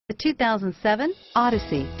The 2007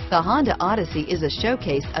 Odyssey. The Honda Odyssey is a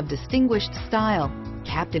showcase of distinguished style,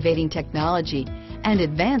 captivating technology, and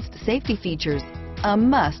advanced safety features. A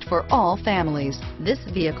must for all families. This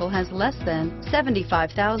vehicle has less than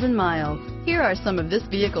 75,000 miles. Here are some of this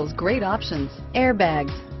vehicle's great options: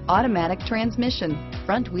 airbags, automatic transmission,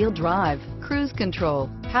 front-wheel drive, cruise control,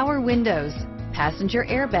 power windows, passenger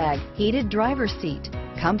airbag, heated driver's seat,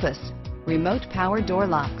 compass, remote power door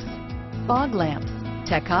locks, fog lamps,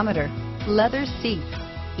 tachometer, leather seats,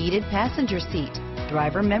 heated passenger seat,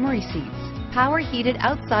 driver memory seats, power heated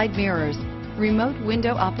outside mirrors, remote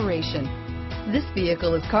window operation. This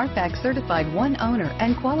vehicle is Carfax certified one owner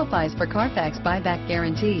and qualifies for Carfax buyback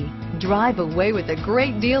guarantee. Drive away with a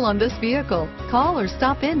great deal on this vehicle. Call or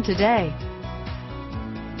stop in today.